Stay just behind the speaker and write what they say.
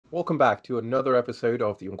Welcome back to another episode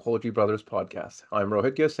of the Oncology Brothers podcast. I'm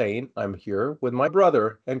Rohit Gosain. I'm here with my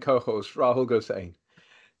brother and co-host Rahul Gosain.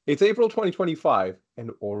 It's April 2025,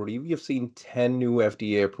 and already we have seen 10 new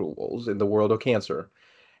FDA approvals in the world of cancer.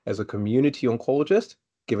 As a community oncologist,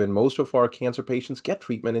 given most of our cancer patients get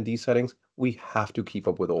treatment in these settings, we have to keep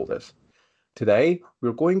up with all this. Today,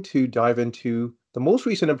 we're going to dive into the most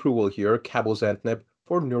recent approval here, Cabozantinib,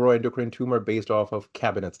 for neuroendocrine tumor based off of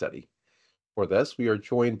pNET study. For this, we are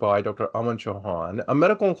joined by Dr. Aman Chauhan, a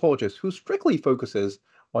medical oncologist who strictly focuses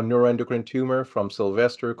on neuroendocrine tumor from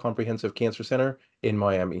Sylvester Comprehensive Cancer Center in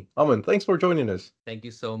Miami. Aman, thanks for joining us. Thank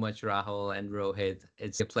you so much, Rahul and Rohit.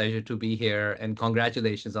 It's a pleasure to be here, and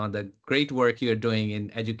congratulations on the great work you're doing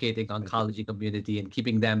in educating oncology community and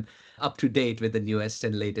keeping them up to date with the newest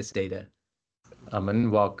and latest data.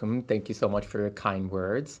 Aman, welcome. Thank you so much for your kind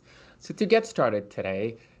words. So to get started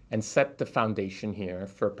today and set the foundation here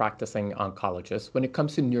for practicing oncologists, when it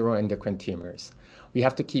comes to neuroendocrine tumors, we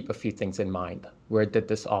have to keep a few things in mind. Where did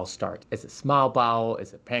this all start? Is it small bowel?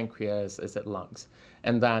 Is it pancreas? Is it lungs?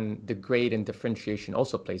 And then the grade and differentiation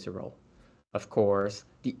also plays a role. Of course,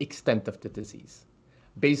 the extent of the disease.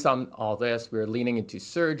 Based on all this, we're leaning into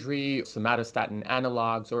surgery, somatostatin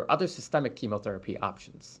analogs, or other systemic chemotherapy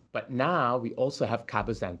options. But now we also have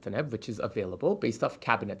cabozantinib, which is available based off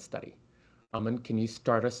pNET study. Aman, can you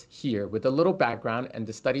start us here with a little background and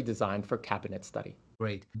the study design for pNET study?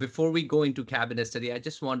 Great. Before we go into pNET study, I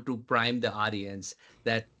just want to prime the audience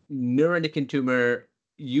that neuroendocrine tumor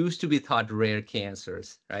used to be thought rare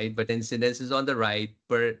cancers, right? But incidence is on the right,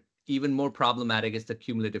 but even more problematic is the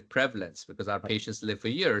cumulative prevalence because our patients live for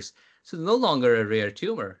years. So no longer a rare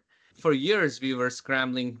tumor. For years, we were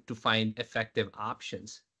scrambling to find effective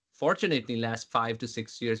options. Fortunately, last 5 to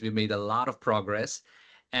 6 years, we made a lot of progress.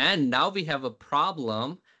 And now we have a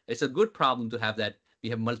problem. It's a good problem to have that we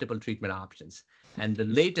have multiple treatment options. And the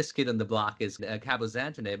latest kid on the block is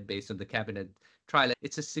cabozantinib based on the pNET trial.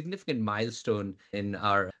 It's a significant milestone in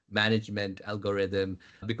our management algorithm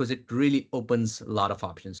because it really opens a lot of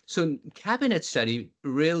options. So pNET study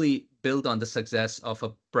really built on the success of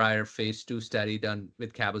a prior phase 2 study done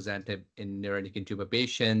with cabozantinib in neuroendocrine tumor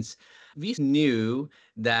patients. We knew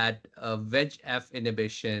that VEGF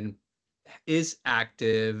inhibition is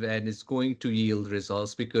active and is going to yield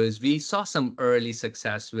results because we saw some early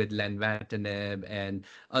success with lenvatinib and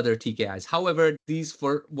other TKIs. However, these,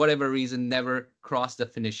 for whatever reason, never crossed the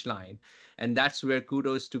finish line. And that's where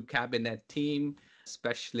kudos to pNET team,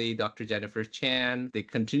 especially Dr. Jennifer Chan. They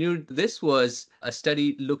continued. This was a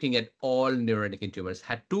study looking at all neuroendocrine tumors,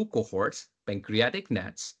 had 2 cohorts, pancreatic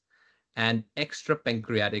NETs and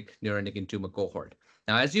extra-pancreatic neuroendocrine tumor cohort.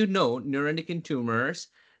 Now, as you know, neuroendocrine tumors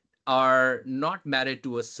are not married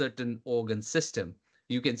to a certain organ system.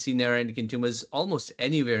 You can see neuroendocrine tumors almost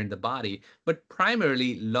anywhere in the body, but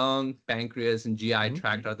primarily lung, pancreas, and GI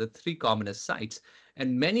tract are the 3 commonest sites.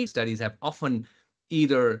 And many studies have often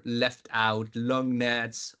either left out lung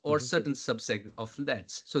NETs or certain subset of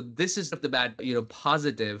NETs. So this is the bad,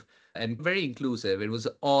 positive and very inclusive. It was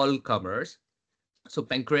all comers. So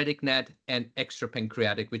pancreatic NET and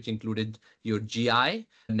extra-pancreatic, which included your GI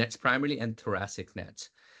NETs primarily and thoracic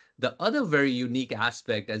NETs. The other very unique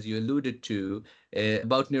aspect, as you alluded to,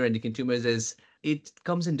 about neuroendocrine tumors is it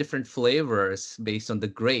comes in different flavors based on the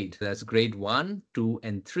grade. That's grade 1, 2,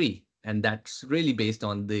 and 3. And that's really based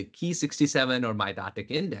on the Ki67 or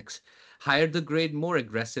mitotic index. Higher the grade, more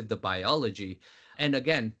aggressive the biology. And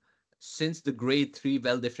again, since the grade 3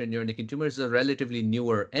 well-defined neuroendocrine tumor is a relatively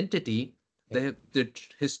newer entity, the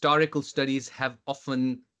historical studies have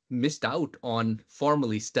often missed out on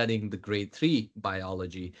formally studying the grade 3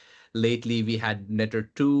 biology. Lately, we had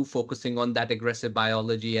NETTER-2 focusing on that aggressive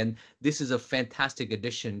biology, and this is a fantastic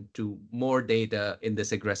addition to more data in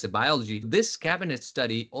this aggressive biology. This pNET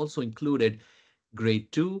study also included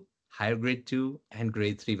grade 2, higher grade 2, and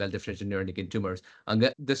grade 3 well-differentiated neuroendocrine tumors.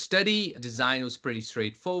 The study design was pretty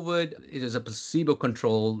straightforward. It was a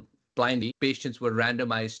placebo-controlled blindly. Patients were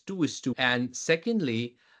randomized 2:2. And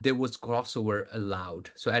secondly, there was crossover allowed.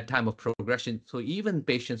 So at time of progression, so even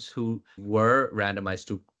patients who were randomized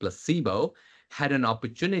to placebo had an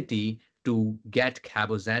opportunity to get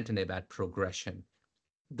cabozantinib at progression.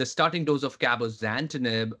 The starting dose of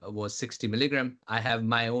cabozantinib was 60 milligram. I have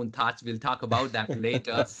my own thoughts. We'll talk about that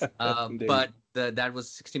later. But that was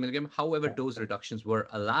 60 milligram. However, dose reductions were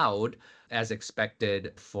allowed as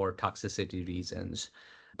expected for toxicity reasons.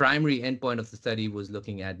 Primary endpoint of the study was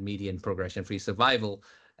looking at median progression-free survival,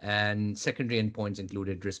 and secondary endpoints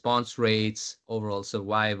included response rates, overall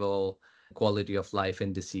survival, quality of life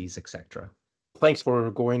indices, etc. Thanks for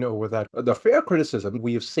going over that. The fair criticism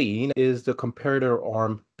we have seen is the comparator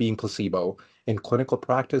arm being placebo. In clinical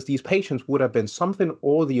practice, these patients would have been something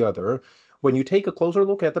or the other. When you take a closer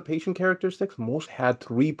look at the patient characteristics, most had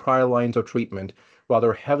 3 prior lines of treatment,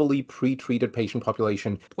 rather heavily pre-treated patient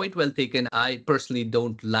population. Point well taken. I personally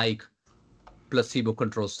don't like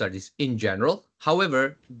placebo-controlled studies in general.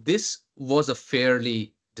 However, this was a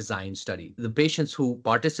fairly designed study. The patients who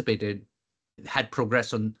participated had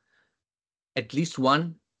progressed on at least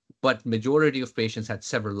one, but majority of patients had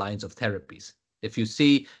several lines of therapies. If you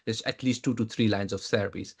see, there's at least 2 to 3 lines of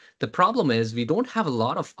therapies. The problem is we don't have a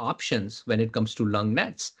lot of options when it comes to lung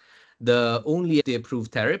nets. The only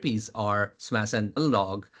approved therapies are SMAS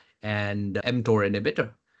analog and mTOR inhibitor.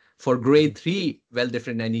 For grade 3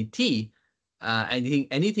 well-defined NET,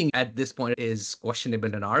 anything at this point is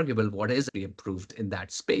questionable and arguable. What is approved in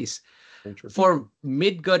that space? For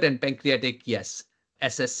mid-gut and pancreatic, yes,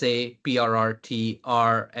 SSA, PRRT,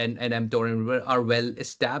 and mTOR are well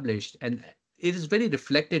established. And it is very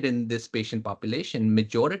reflected in this patient population.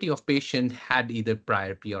 Majority of patients had either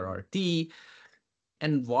prior PRRT,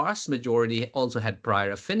 and vast majority also had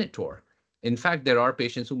prior Afinitor. In fact, there are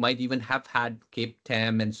patients who might even have had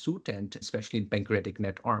CAPE-TEM and Sutent, especially in pancreatic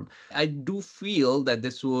net arm. I do feel that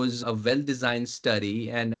this was a well-designed study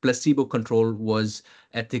and placebo control was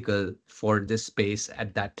ethical for this space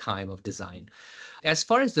at that time of design. As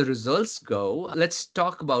far as the results go, let's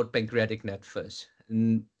talk about pancreatic net first.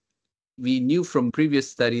 We knew from previous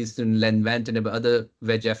studies in lenvatinib and other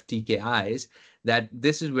VEGF TKIs that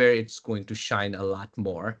this is where it's going to shine a lot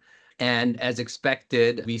more. And as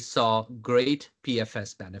expected, we saw great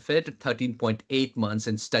PFS benefit, 13.8 months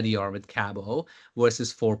in study arm with Cabo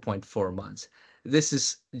versus 4.4 months. This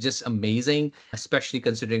is just amazing, especially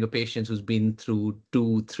considering a patient who's been through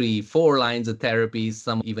 2, 3, 4 lines of therapy,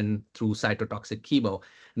 some even through cytotoxic chemo.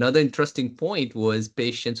 Another interesting point was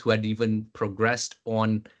patients who had even progressed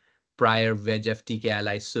on prior VEGF TKI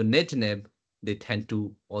like sunitinib, they tend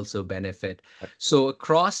to also benefit. So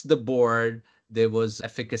across the board, there was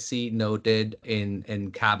efficacy noted in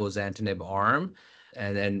cabozantinib arm,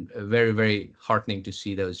 and then very, very heartening to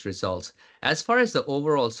see those results. As far as the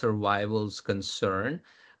overall survival is concerned,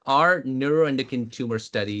 our neuroendocrine tumor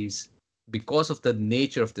studies, because of the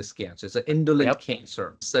nature of this cancer, it's an indolent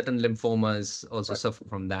cancer. Certain lymphomas also suffer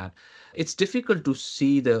from that. It's difficult to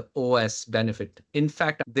see the OS benefit. In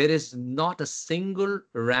fact, there is not a single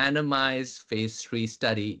randomized phase 3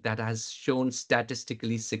 study that has shown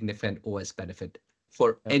statistically significant OS benefit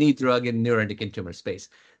for any drug in neuroendocrine tumor space.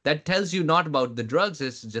 That tells you not about the drugs,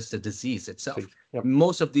 it's just a disease itself.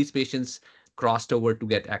 Most of these patients crossed over to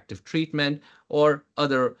get active treatment or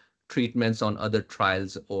other treatments on other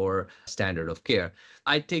trials or standard of care.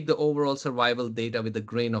 I take the overall survival data with a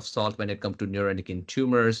grain of salt when it comes to neuroendocrine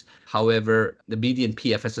tumors. However, the median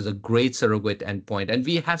PFS is a great surrogate endpoint, and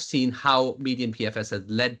we have seen how median PFS has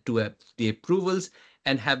led to the approvals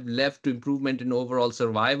and have led to improvement in overall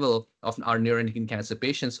survival of our neuroendocrine cancer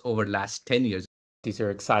patients over the last 10 years. These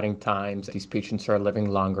are exciting times. These patients are living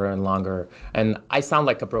longer and longer. And I sound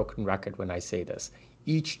like a broken record when I say this.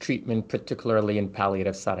 Each treatment, particularly in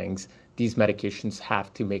palliative settings, these medications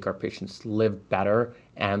have to make our patients live better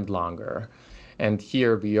and longer. And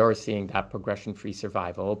here we are seeing that progression-free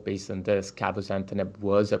survival. Based on this, cabozantinib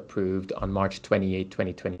was approved on March 28,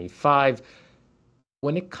 2025.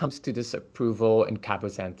 When it comes to this approval in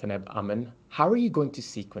cabozantinib, Aman, how are you going to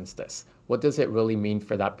sequence this? What does it really mean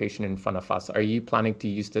for that patient in front of us? Are you planning to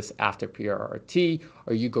use this after PRRT?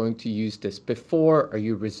 Are you going to use this before? Are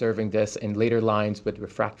you reserving this in later lines with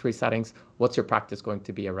refractory settings? What's your practice going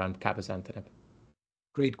to be around cabozantinib?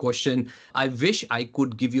 Great question. I wish I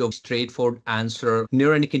could give you a straightforward answer.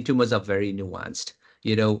 Neuroendocrine tumors are very nuanced.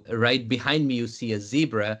 You know, right behind me, you see a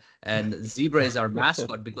zebra, and zebra is our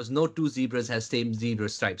mascot because no 2 zebras has same zebra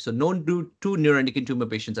stripes. So no 2 neuroendocrine tumor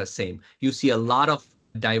patients are same. You see a lot of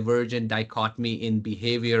divergent dichotomy in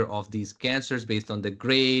behavior of these cancers based on the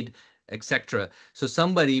grade, etc. So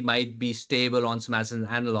somebody might be stable on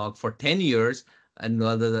somatostatin analog for 10 years, and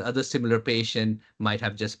the other similar patient might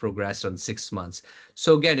have just progressed on 6 months.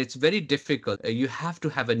 So again, it's very difficult. You have to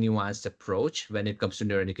have a nuanced approach when it comes to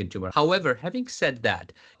neuroendocrine tumor. However, having said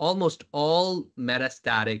that, almost all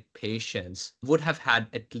metastatic patients would have had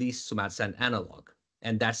at least somatostatin analog.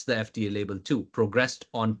 And that's the FDA label too, progressed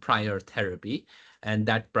on prior therapy. And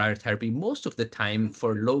that prior therapy, most of the time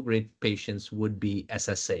for low-grade patients would be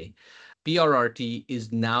SSA. PRRT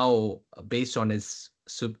is now based on its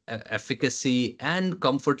efficacy and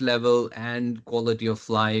comfort level and quality of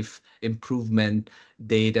life improvement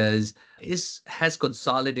data has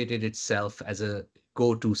consolidated itself as a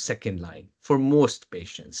go-to second line for most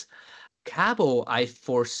patients. Cabo, I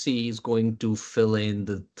foresee, is going to fill in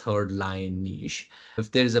the third line niche.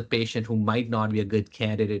 If there's a patient who might not be a good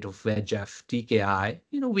candidate of VEGF TKI,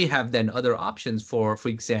 we have then other options for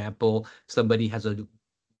example, somebody has a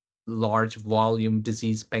large volume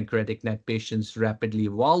disease, pancreatic NET patients rapidly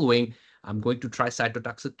evolving. I'm going to try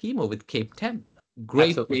cytotoxic chemo with CAPE-10. Great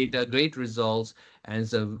Absolutely. data, great results, and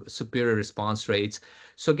some superior response rates.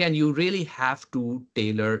 So again, you really have to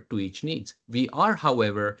tailor to each needs. We are,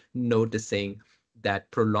 however, noticing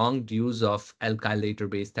that prolonged use of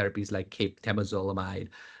alkylator-based therapies like temozolomide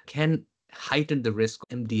can heighten the risk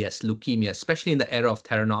of MDS, leukemia, especially in the era of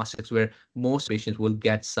theranostics, where most patients will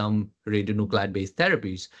get some radionuclide-based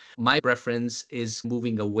therapies. My preference is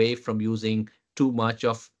moving away from using too much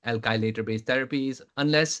of alkylator-based therapies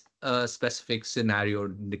unless a specific scenario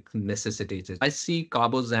necessitates it. I see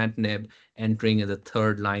cabozantinib entering in the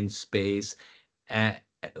third line space and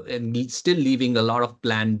still leaving a lot of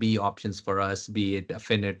plan B options for us, be it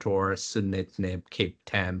Afinitor, sunitinib,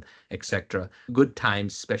 CAPE-10, etc. Good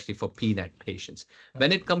times, especially for pNET patients.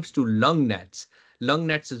 When it comes to lung nets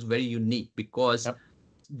is very unique because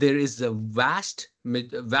there is a vast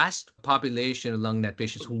population of lung net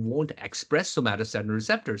patients who won't express somatostatin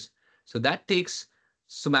receptors. So that takes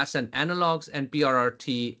somatostatin analogs and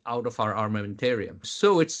PRRT out of our armamentarium.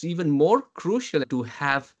 So it's even more crucial to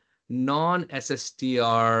have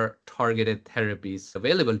non-SSTR targeted therapies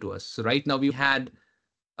available to us. So right now we had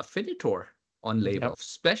Afinitor on label,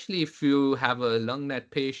 especially if you have a lung net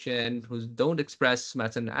patient who don't express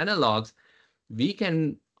somatostatin analogs, we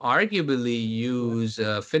can arguably use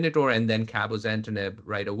Afinitor and then cabozantinib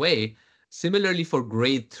right away. Similarly for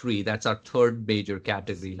grade 3, that's our third major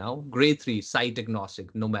category now. Grade 3, site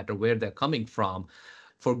agnostic, no matter where they're coming from.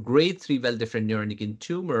 For grade 3 well-different neuroendocrine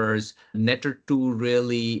tumors, NETTER2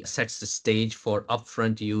 really sets the stage for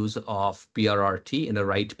upfront use of PRRT in the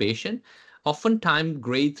right patient. Oftentimes,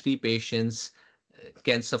 grade 3 patients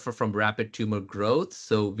can suffer from rapid tumor growth.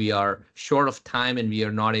 So we are short of time and we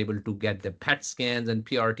are not able to get the PET scans and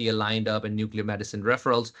PRT lined up and nuclear medicine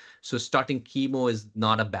referrals. So starting chemo is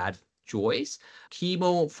not a bad choice.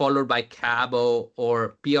 Chemo followed by Cabo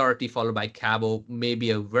or PRT followed by Cabo may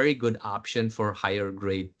be a very good option for higher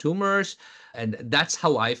grade tumors. And that's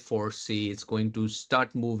how I foresee it's going to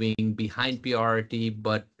start moving behind PRT,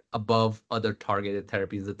 but above other targeted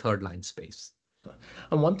therapies, the third line space.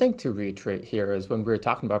 And one thing to reiterate here is when we're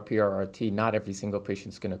talking about PRRT, not every single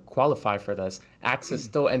patient is going to qualify for this. Access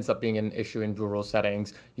still ends up being an issue in rural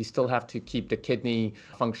settings. You still have to keep the kidney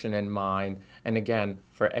function in mind. And again,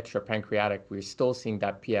 for extra-pancreatic, we're still seeing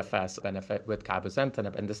that PFS benefit with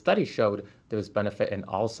cabozantinib. And the study showed there was benefit in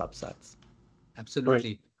all subsets.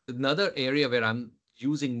 Absolutely. Right. Another area where I'm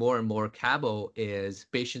using more and more Cabo is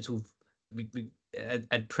patients who've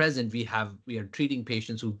at present, we are treating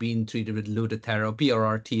patients who've been treated with Lutathera,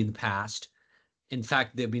 PRRT in the past. In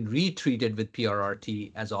fact, they've been retreated with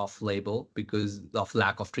PRRT as off-label because of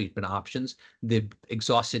lack of treatment options. They've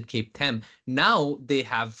exhausted CAPE-10. Now they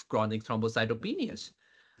have chronic thrombocytopenias.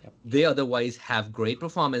 They otherwise have great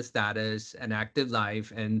performance status, an active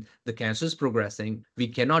life, and the cancer is progressing. We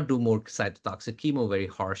cannot do more cytotoxic chemo, very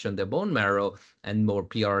harsh on their bone marrow, and more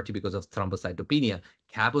PRRT because of thrombocytopenia.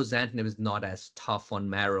 Cabozantinib is not as tough on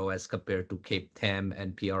marrow as compared to CAPE-10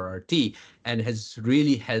 and PRRT, and has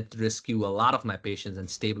really helped rescue a lot of my patients and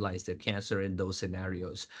stabilize their cancer in those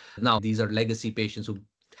scenarios. Now, these are legacy patients who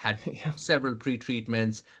had several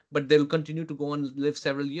pre-treatments, but they'll continue to go and live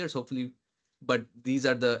several years, hopefully. But these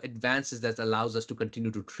are the advances that allows us to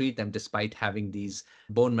continue to treat them despite having these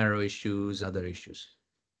bone marrow issues, other issues.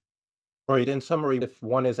 Right. In summary, if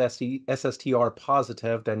one is SSTR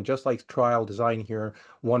positive, then just like trial design here,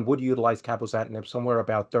 one would utilize cabozantinib somewhere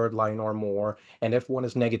about third line or more. And if one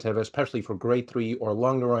is negative, especially for grade 3 or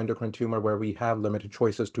lung neuroendocrine tumor, where we have limited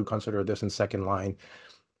choices to consider this in second line.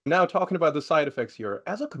 Now, talking about the side effects here,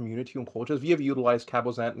 as a community oncologist, we have utilized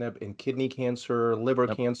cabozantinib in kidney cancer, liver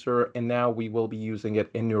cancer, and now we will be using it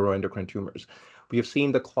in neuroendocrine tumors. We have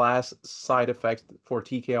seen the class side effects for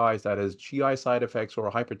TKIs, that is GI side effects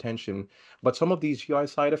or hypertension, but some of these GI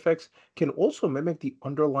side effects can also mimic the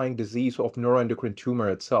underlying disease of neuroendocrine tumor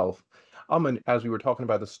itself. Aman, as we were talking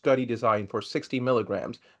about the study design for 60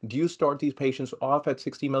 milligrams, do you start these patients off at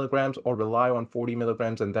 60 milligrams or rely on 40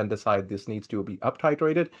 milligrams and then decide this needs to be up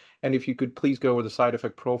titrated? And if you could please go over the side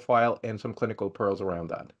effect profile and some clinical pearls around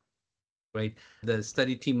that. Right. The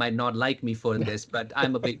study team might not like me for this, but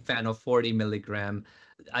I'm a big fan of 40 milligram.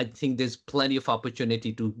 I think there's plenty of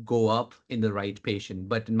opportunity to go up in the right patient.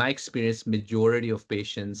 But in my experience, majority of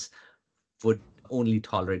patients would only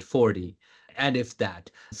tolerate 40. And if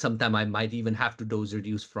that, sometime I might even have to dose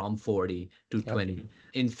reduce from 40 to 20.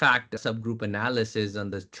 In fact, subgroup analysis on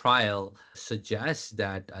the trial suggests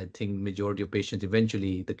that I think majority of patients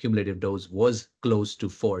eventually, the cumulative dose was close to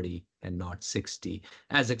 40 and not 60,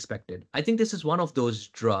 as expected. I think this is one of those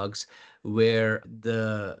drugs where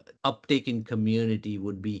the uptake in community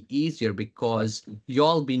would be easier because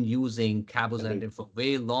y'all been using cabozantinib for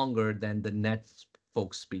way longer than the NET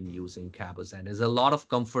folks been using cabozantinib. There's a lot of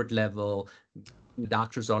comfort level.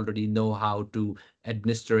 Doctors already know how to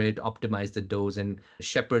administer it, optimize the dose, and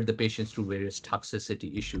shepherd the patients through various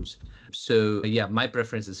toxicity issues. So yeah, my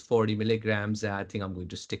preference is 40 milligrams. I think I'm going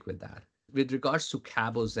to stick with that. With regards to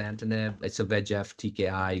cabozantinib, it's a VEGF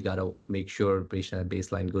TKI. You got to make sure patient at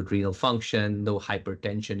baseline good renal function, no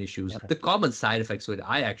hypertension issues. The common side effects with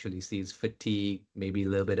I actually see is fatigue, maybe a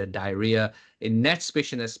little bit of diarrhea. In NETs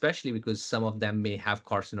patient, especially because some of them may have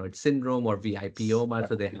carcinoid syndrome or VIPoma,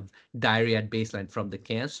 so they have diarrhea at baseline from the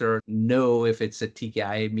cancer. Know if it's a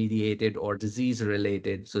TKI mediated or disease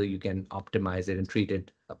related, so you can optimize it and treat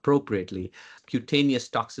it appropriately. Cutaneous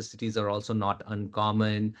toxicities are also not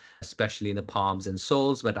uncommon, especially in the palms and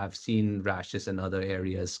soles, but I've seen rashes in other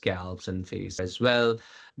areas, scalps and face as well.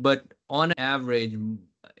 But on average,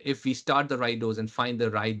 if we start the right dose and find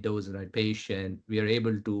the right dose in the right patient, we are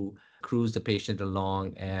able to cruise the patient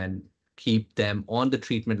along and keep them on the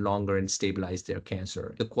treatment longer and stabilize their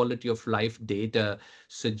cancer. The quality of life data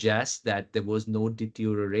suggests that there was no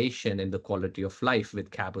deterioration in the quality of life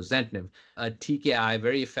with cabozantinib. A TKI,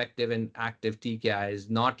 very effective and active TKI, is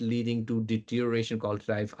not leading to deterioration quality of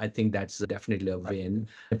life. I think that's definitely a win.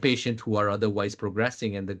 The patients who are otherwise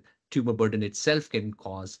progressing and the tumor burden itself can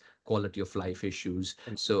cause quality of life issues.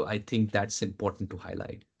 And so I think that's important to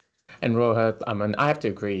highlight. And Rohit, I have to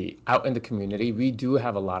agree. Out in the community, we do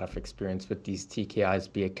have a lot of experience with these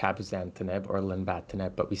TKIs, be it cabozantinib or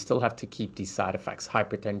lenvatinib, but we still have to keep these side effects: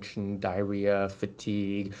 hypertension, diarrhea,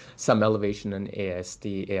 fatigue, some elevation in AST,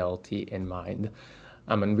 ALT in mind.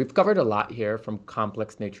 And we've covered a lot here, from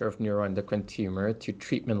complex nature of neuroendocrine tumor to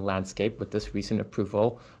treatment landscape with this recent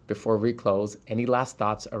approval. Before we close, any last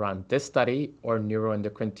thoughts around this study or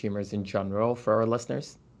neuroendocrine tumors in general for our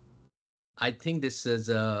listeners? I think this is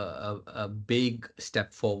a big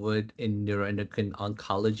step forward in neuroendocrine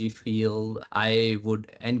oncology field. I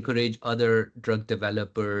would encourage other drug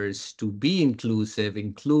developers to be inclusive,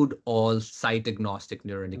 include all site-agnostic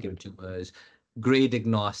neuroendocrine tumors, grade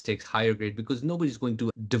agnostics, higher grade, because nobody's going to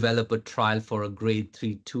develop a trial for a grade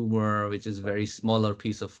 3 tumor, which is a very smaller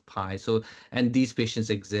piece of pie. So, and these patients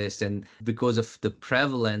exist, and because of the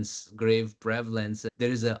prevalence, grave prevalence, there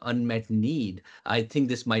is an unmet need. I think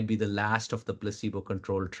this might be the last of the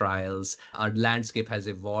placebo-controlled trials. Our landscape has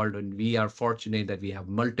evolved, and we are fortunate that we have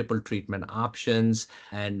multiple treatment options,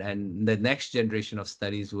 and the next generation of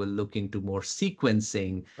studies will look into more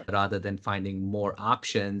sequencing rather than finding more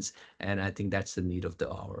options. And I think that's the need of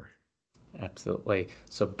the hour. Absolutely.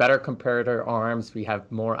 So better comparator arms, we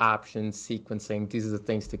have more options, sequencing. These are the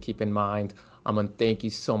things to keep in mind. Aman, thank you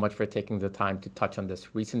so much for taking the time to touch on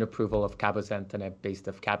this recent approval of cabozantinib based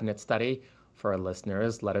off epNET study. For our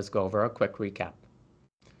listeners, let us go over a quick recap.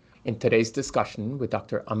 In today's discussion with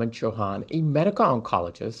Dr. Aman Chauhan, a medical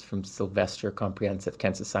oncologist from Sylvester Comprehensive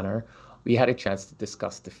Cancer Center, we had a chance to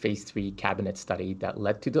discuss the phase 3 epNET study that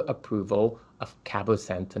led to the approval of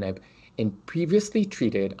cabozantinib in previously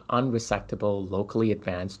treated unresectable, locally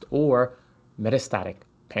advanced, or metastatic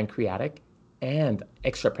pancreatic and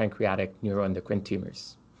extra-pancreatic neuroendocrine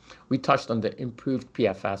tumors. We touched on the improved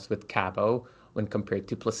PFS with cabo when compared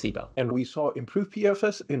to placebo. And we saw improved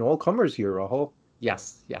PFS in all comers here, Rahul.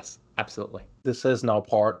 Yes, absolutely. This is now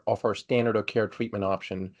part of our standard of care treatment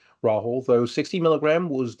option. Rahul, though 60 milligram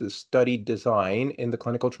was the study design in the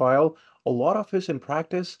clinical trial, a lot of us in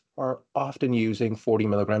practice are often using 40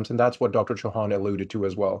 milligrams, and that's what Dr. Chauhan alluded to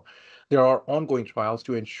as well. There are ongoing trials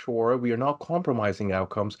to ensure we are not compromising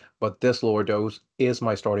outcomes, but this lower dose is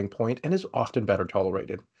my starting point and is often better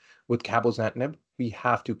tolerated. With cabozantinib, we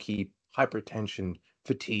have to keep hypertension,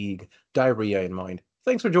 fatigue, diarrhea in mind.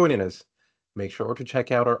 Thanks for joining us. Make sure to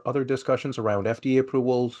check out our other discussions around FDA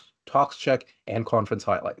approvals, tox check, and conference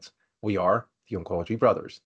highlights. We are the Oncology Brothers.